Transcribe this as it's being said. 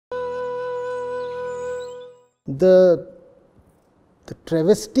The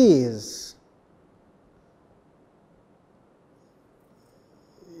travesty is,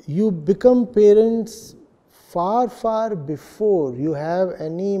 you become parents far before you have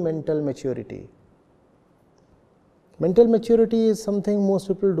any mental maturity. Mental maturity is something most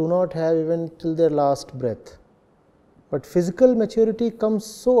people do not have even till their last breath, but physical maturity comes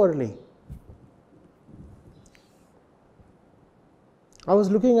so early. I was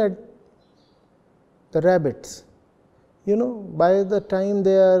looking at the rabbits, by the time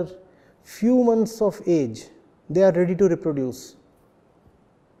they are few months of age, they are ready to reproduce.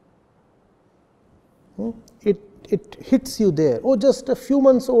 It hits you there, oh, just a few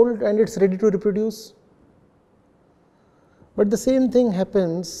months old and it's ready to reproduce. But the same thing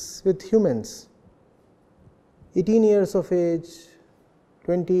happens with humans. 18 years of age,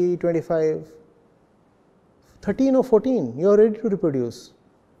 20, 25, 13 or 14, you are ready to reproduce.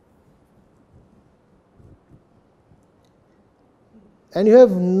 And you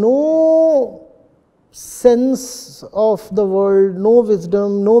have no sense of the world, no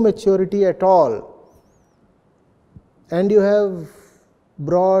wisdom, no maturity at all. And you have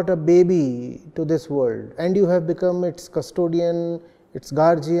brought a baby to this world, and you have become its custodian, its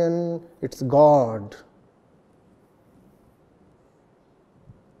guardian, its God.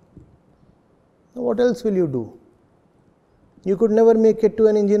 Now, what else will you do? You could never make it to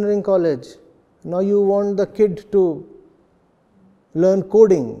an engineering college. Now you want the kid to learn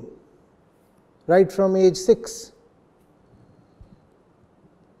coding right from age 6.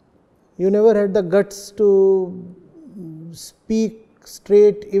 You never had the guts to speak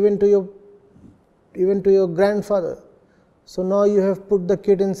straight even to your grandfather. So now you have put the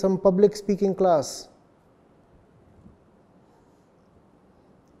kid in some public speaking class.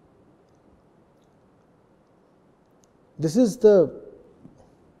 This is the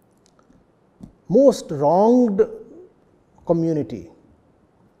most wronged community,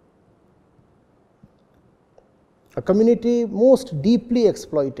 a community most deeply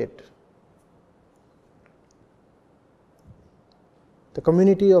exploited, the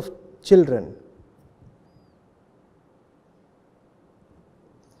community of children.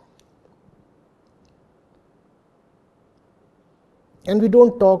 And we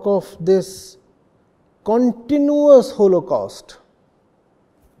don't talk of this continuous holocaust.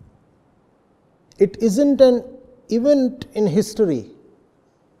 It isn't an event in history.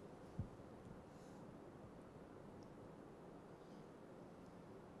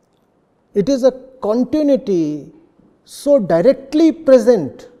 It is a continuity so directly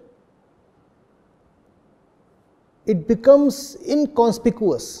present, it becomes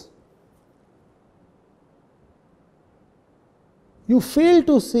inconspicuous. You fail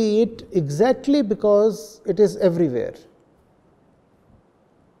to see it exactly because it is everywhere.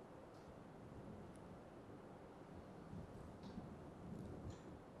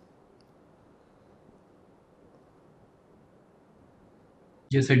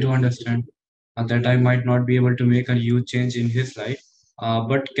 Yes, I do understand that I might not be able to make a huge change in his life.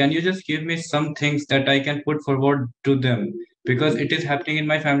 But can you just give me some things that I can put forward to them? Because it is happening in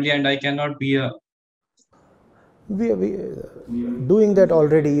my family and I cannot be a. We are doing that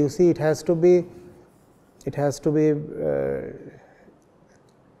already. You see, it has to be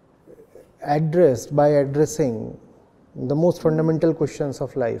addressed by addressing the most fundamental questions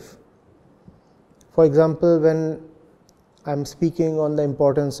of life. For example, when I am speaking on the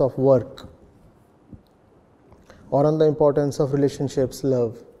importance of work or on the importance of relationships,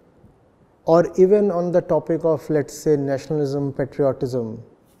 love, or even on the topic of, let's say, nationalism, patriotism,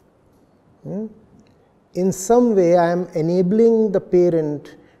 in some way I am enabling the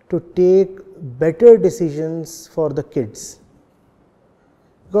parent to take better decisions for the kids,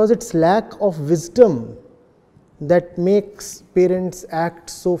 because it's lack of wisdom that makes parents act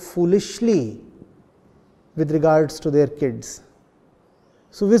so foolishly with regards to their kids.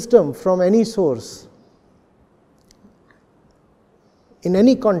 So wisdom from any source, in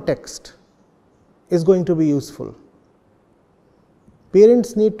any context, is going to be useful.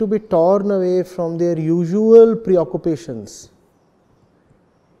 Parents need to be torn away from their usual preoccupations.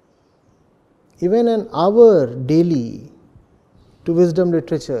 Even an hour daily to wisdom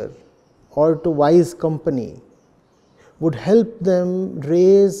literature or to wise company would help them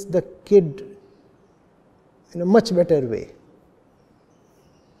raise the kid in a much better way.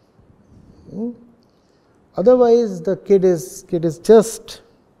 Otherwise, the kid is just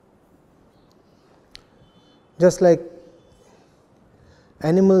like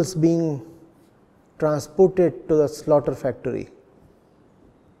animals being transported to the slaughter factory.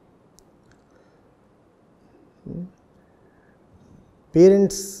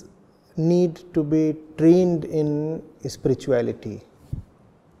 Parents need to be trained in spirituality.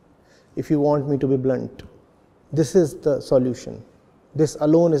 If you want me to be blunt, this is the solution. This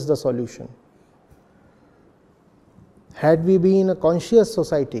alone is the solution. Had we been a conscious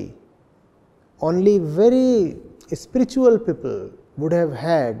society, only very spiritual people would have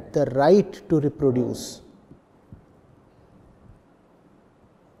had the right to reproduce.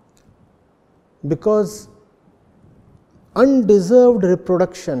 Because undeserved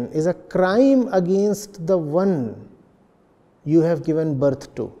reproduction is a crime against the one you have given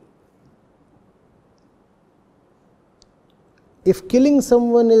birth to. If killing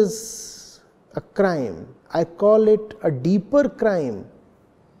someone is a crime, I call it a deeper crime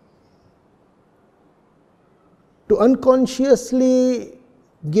to unconsciously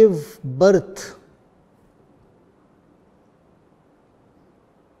give birth.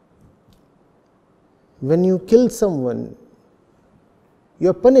 When you kill someone, you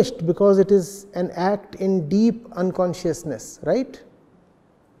are punished because it is an act in deep unconsciousness, right?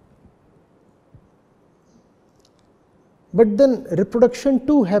 But then reproduction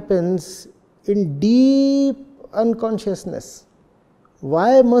too happens in deep unconsciousness.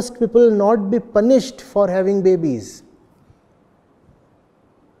 Why must people not be punished for having babies?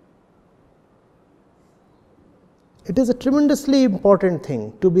 It is a tremendously important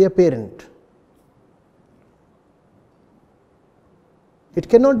thing to be a parent. It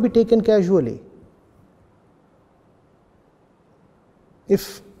cannot be taken casually.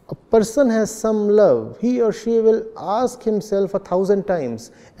 If a person has some love, he or she will ask himself 1,000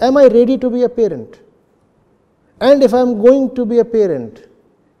 times, am I ready to be a parent? And if I am going to be a parent,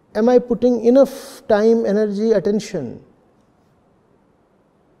 am I putting enough time, energy, attention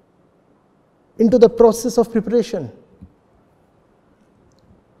into the process of preparation?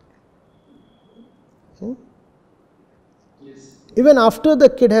 Even after the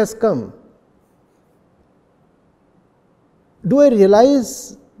kid has come, do I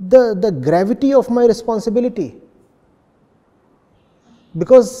realize the gravity of my responsibility?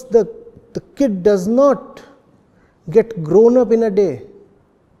 Because the kid does not get grown up in a day.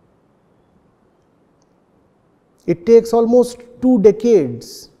 It takes almost 2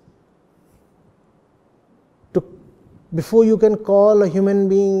 decades before you can call a human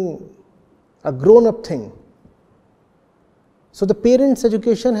being a grown up thing. So the parent's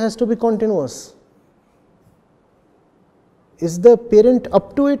education has to be continuous. Is the parent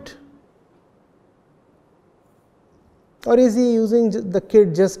up to it? Or is he using the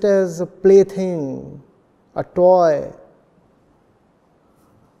kid just as a plaything, a toy,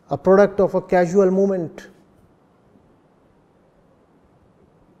 a product of a casual moment?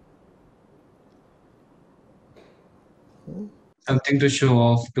 Something to show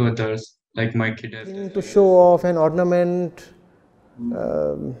off to others, like my kid has. To show off an ornament,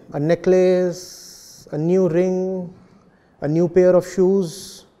 a necklace, a new ring, a new pair of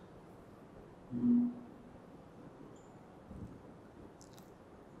shoes.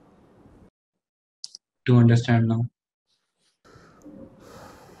 To understand now.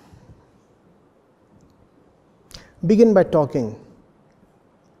 Begin by talking.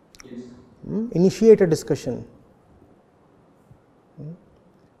 Initiate a discussion.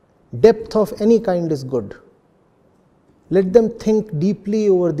 Depth of any kind is good. Let them think deeply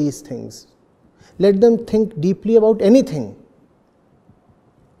over these things. Let them think deeply about anything.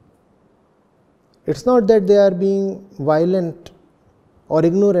 It's not that they are being violent or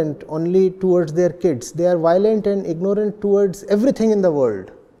ignorant only towards their kids. They are violent and ignorant towards everything in the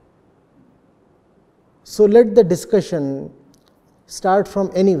world. So let the discussion start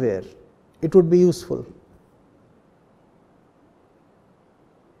from anywhere. It would be useful.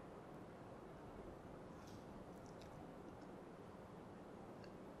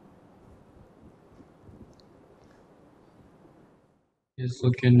 Yes,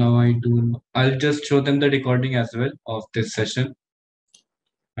 okay, now I'll just show them the recording as well of this session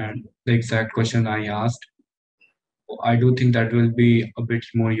and the exact question I asked. I do think that will be a bit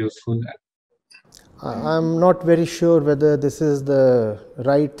more useful. I'm not very sure whether this is the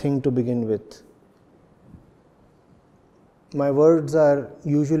right thing to begin with. My words are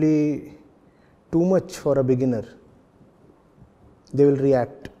usually too much for a beginner. They will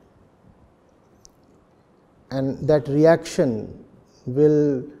react. And that reaction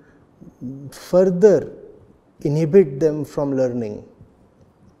will further inhibit them from learning.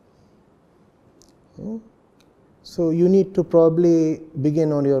 So you need to probably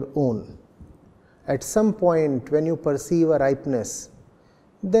begin on your own. At some point when you perceive a ripeness,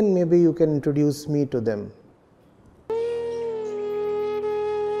 then maybe you can introduce me to them.